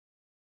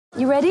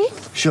You ready?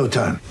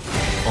 Showtime.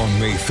 On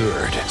May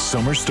 3rd,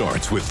 summer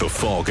starts with The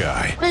Fall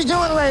Guy. Let's do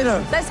it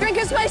later. Let's drink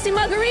a spicy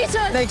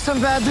margarita. Make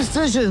some bad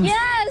decisions.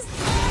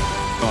 Yes!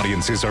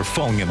 Audiences are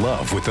falling in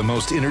love with the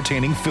most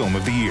entertaining film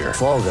of the year.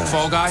 Fall Guy.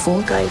 Fall Guy?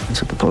 Fall Guy.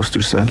 That's what the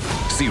poster said.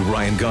 See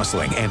Ryan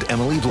Gosling and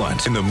Emily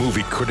Blunt in the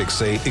movie critics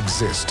say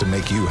exists to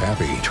make you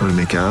happy. Trying to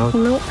make it out?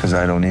 Nope. Because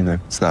I don't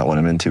either. It's not what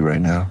I'm into right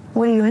now.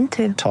 What are you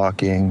into?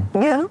 Talking.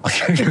 Yeah.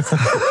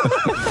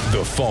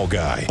 The Fall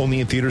Guy.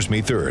 Only in theaters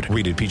May 3rd.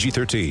 Rated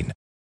PG-13.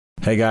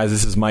 Hey guys,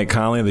 this is Mike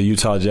Conley of the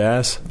Utah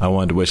Jazz. I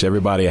wanted to wish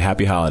everybody a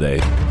happy holiday.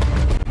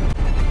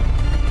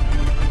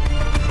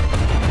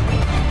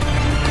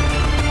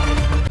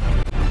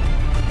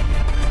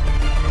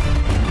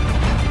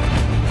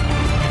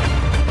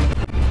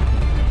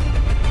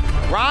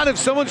 Ron, if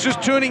someone's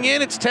just tuning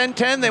in, it's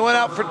 10:10. They went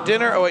out for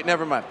dinner. Oh, wait,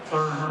 never mind.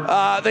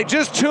 They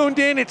just tuned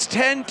in. It's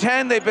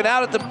 10:10. They've been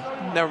out at the...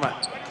 Never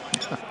mind.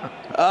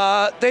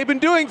 They've been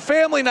doing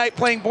family night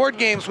playing board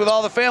games with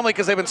all the family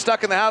because they've been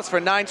stuck in the house for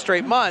 9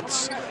 straight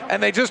months.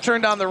 And they just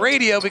turned on the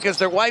radio because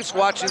their wife's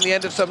watching the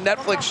end of some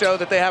Netflix show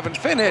that they haven't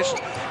finished.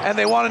 And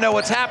they want to know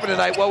what's happening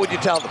tonight. What would you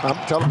tell them?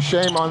 Tell them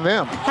shame on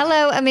them.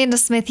 Hello, Amanda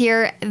Smith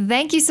here.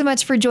 Thank you so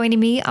much for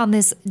joining me on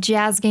this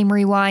Jazz Game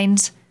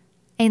Rewind.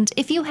 And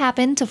if you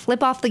happen to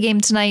flip off the game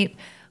tonight,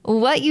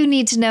 what you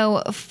need to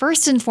know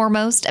first and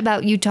foremost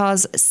about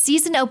Utah's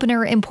season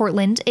opener in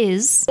Portland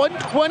is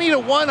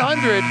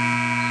 120-100.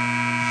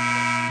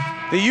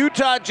 The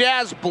Utah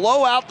Jazz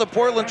blow out the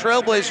Portland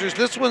Trailblazers.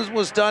 This one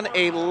was done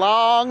a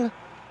long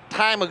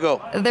time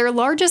ago. Their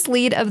largest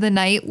lead of the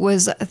night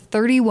was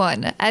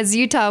 31 as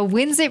Utah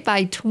wins it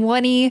by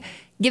 20,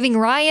 giving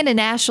Ryan and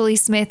Ashley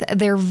Smith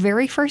their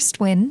very first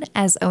win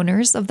as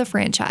owners of the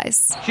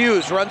franchise.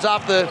 Hughes runs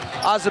off the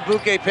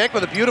Azubuike pick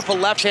with a beautiful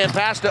left-hand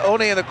pass to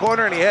One in the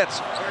corner, and he hits.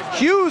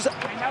 Hughes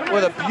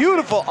with a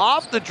beautiful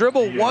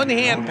off-the-dribble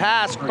one-hand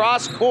pass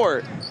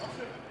cross-court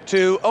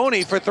to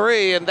One for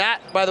 3, and that,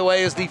 by the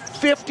way, is the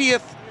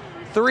 50th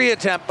 3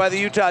 attempt by the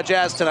Utah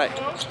Jazz tonight.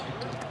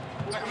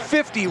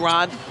 50,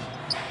 Ron.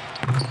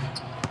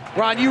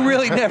 Ron, you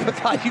really never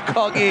thought you'd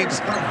call games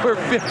where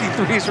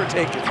 53s were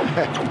taken.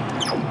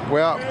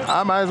 Well,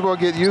 I might as well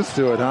get used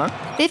to it, huh?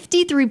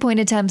 53-point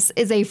attempts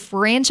is a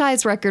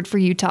franchise record for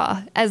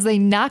Utah as they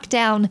knock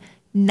down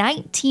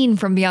 19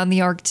 from beyond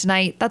the arc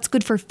tonight. That's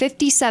good for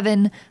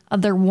 57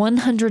 of their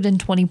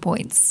 120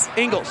 points.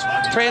 Ingles,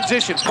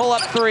 transition, pull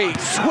up 3,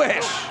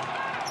 swish.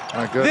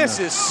 My goodness. This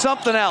is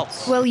something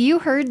else. Well, you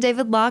heard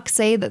David Locke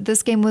say that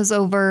this game was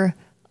over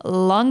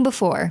long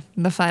before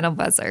the final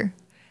buzzer.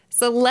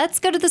 So let's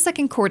go to the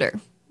second quarter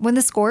when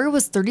the score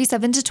was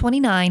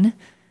 37-29,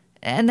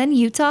 and then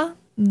Utah,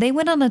 they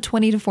went on a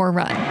 20-4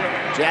 run.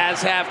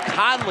 Jazz have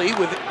Conley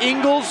with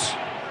Ingles,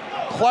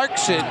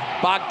 Clarkson,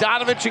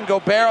 Bogdanovich, and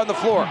Gobert on the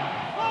floor.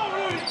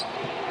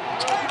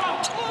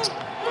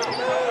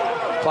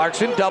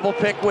 Clarkson double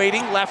pick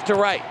waiting left to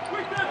right.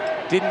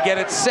 Didn't get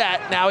it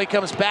set. Now he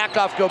comes back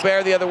off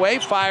Gobert the other way,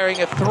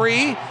 firing a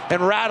 3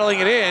 and rattling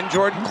it in.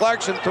 Jordan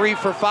Clarkson 3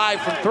 for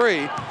 5 from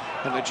 3.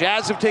 And the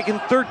Jazz have taken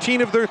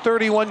 13 of their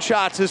 31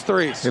 shots as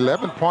threes.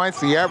 11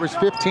 points. He averaged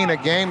 15 a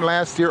game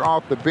last year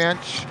off the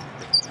bench.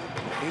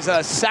 He's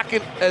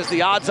second as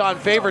the odds-on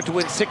favorite to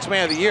win Sixth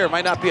Man of the Year.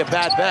 Might not be a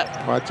bad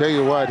bet. Well, I tell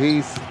you what,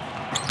 he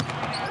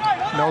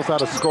knows how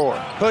to score.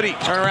 Hoodie,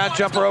 turnaround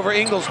jumper over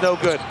Ingles, no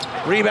good.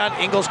 Rebound,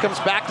 Ingles comes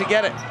back to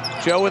get it.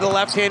 Joe with a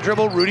left-hand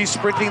dribble, Rudy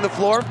sprinting the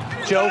floor.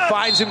 Joe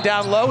finds him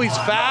down low, he's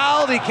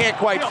fouled, he can't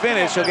quite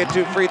finish. He'll get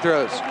 2 free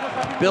throws.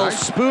 Bill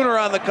Spooner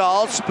on the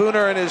call.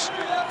 Spooner in his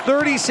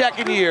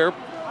 32nd year,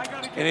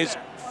 in his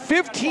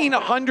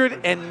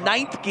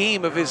 1,509th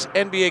game of his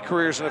NBA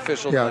career as an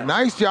official. Yeah,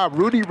 nice job,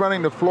 Rudy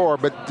running the floor,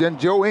 but then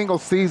Joe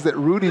Ingles sees that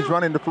Rudy's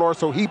running the floor,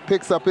 so he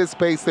picks up his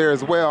pace there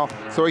as well,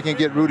 so he can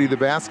get Rudy the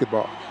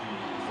basketball.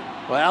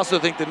 Well, I also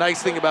think the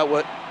nice thing about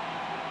what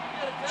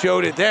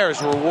Joe did there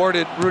is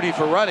rewarded Rudy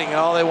for running, and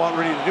all they want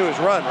Rudy to do is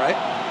run, right?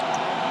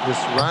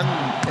 Just run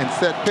and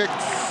set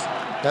picks.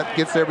 That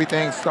gets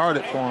everything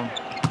started for him.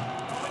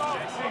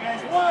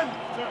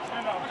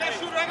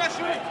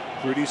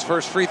 Rudy's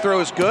first free throw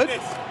is good.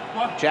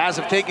 Jazz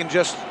have taken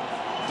just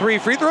 3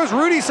 free throws.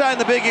 Rudy signed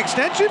the big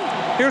extension.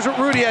 Here's what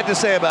Rudy had to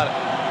say about it.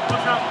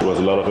 It was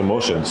a lot of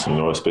emotions,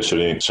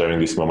 especially sharing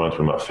this moment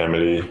with my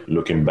family,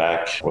 looking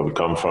back where we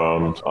come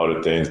from, all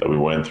the things that we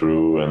went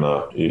through. And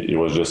it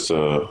was just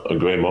a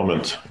great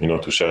moment,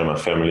 to share with my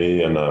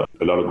family, and a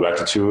lot of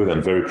gratitude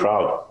and very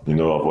proud,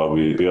 of what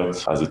we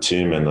built as a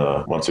team. And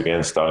once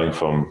again, starting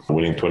from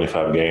winning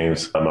 25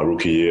 games my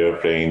rookie year,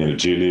 playing in the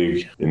G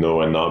League, and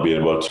now be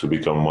able to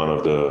become one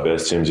of the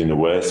best teams in the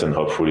West and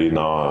hopefully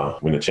now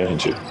win a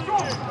championship.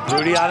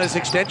 Rudy on his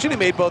extension, he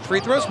made both free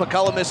throws.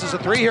 McCullough misses a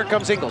 3. Here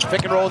comes Ingles.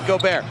 Pick and roll with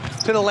Gobert.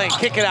 To the lane,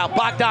 kick it out.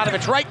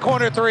 Bogdanovich, right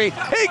corner 3.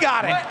 He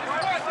got it.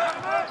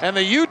 And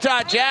the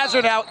Utah Jazz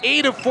are now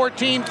 8 of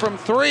 14 from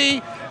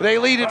 3. They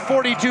lead at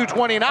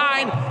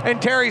 42-29,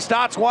 and Terry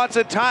Stotts wants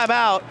a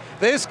timeout.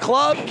 This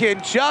club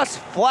can just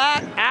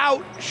flat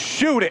out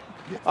shoot it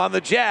on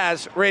the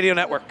Jazz Radio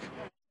Network.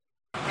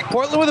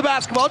 Portland with the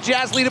basketball.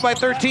 Jazz lead it by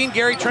 13.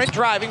 Gary Trent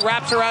driving,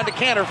 wraps around to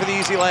Kanter for the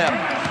easy layup.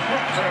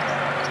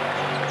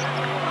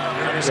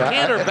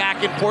 Kanter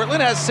back in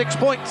Portland, has 6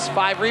 points,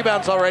 5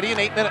 rebounds already in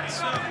 8 minutes.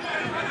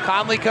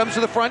 Conley comes to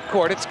the front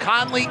court. It's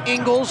Conley,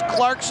 Ingles,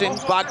 Clarkson,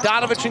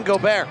 Bogdanovich, and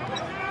Gobert.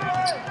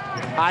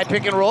 High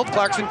pick and roll.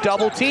 Clarkson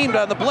double teamed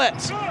on the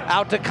blitz.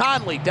 Out to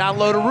Conley, down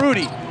low to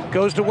Rudy.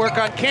 Goes to work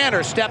on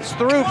Kanter, steps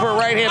through for a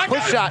right-hand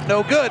push shot,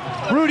 no good.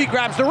 Rudy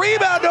grabs the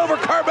rebound over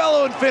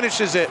Carmelo and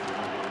finishes it.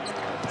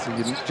 So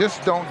you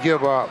just don't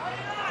give up.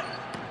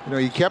 You know,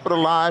 he kept it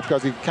alive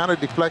because he kind of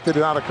deflected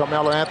it out of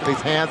Carmelo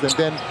Anthony's hands, and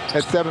then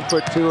at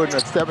 7'2" and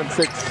a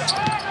 7'6"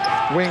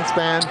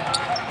 wingspan.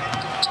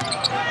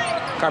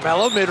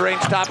 Carmelo,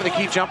 mid-range top of the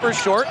key jumper,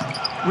 short.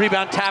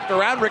 Rebound tapped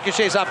around,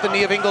 ricochets off the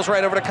knee of Ingles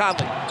right over to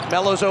Conley.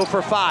 Melo's 0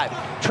 for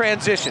 5.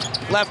 Transition,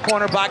 left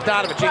corner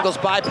Bogdanovich. Ingles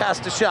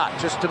bypassed the shot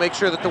just to make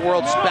sure that the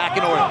world's back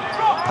in order.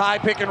 High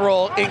pick and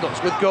roll,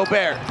 Ingles with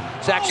Gobert.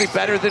 It's actually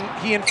better than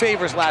he and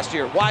Favors last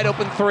year. Wide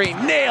open 3,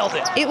 nailed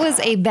it. It was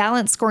a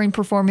balanced scoring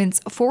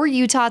performance for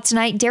Utah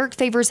tonight. Derek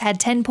Favors had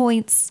 10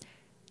 points.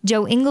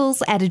 Joe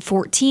Ingles added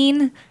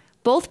 14.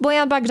 Both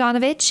Bojan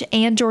Bogdanovic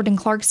and Jordan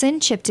Clarkson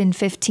chipped in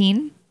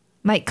 15.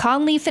 Mike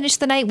Conley finished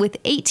the night with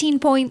 18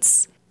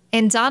 points.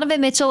 And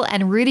Donovan Mitchell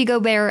and Rudy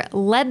Gobert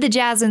led the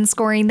Jazz in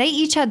scoring. They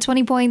each had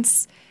 20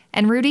 points.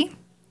 And Rudy,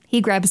 he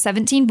grabbed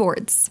 17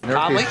 boards.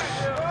 Conley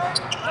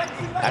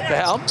at the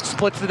helm,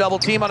 splits the double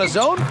team on a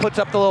zone, puts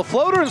up the little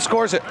floater and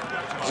scores it.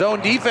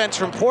 Zone defense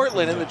from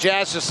Portland, and the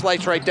Jazz just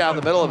slice right down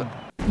the middle of it.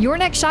 Your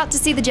next shot to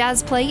see the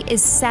Jazz play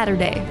is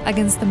Saturday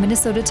against the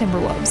Minnesota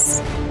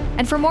Timberwolves.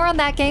 And for more on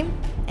that game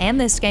and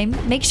this game,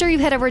 make sure you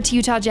head over to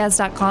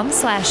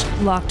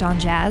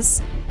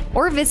utahjazz.com/LockedOnJazz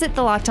or visit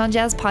the Locked On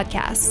Jazz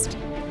podcast.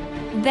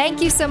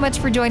 Thank you so much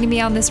for joining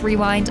me on this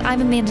rewind.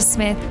 I'm Amanda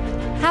Smith.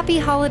 Happy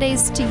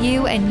holidays to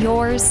you and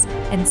yours,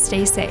 and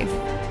stay safe.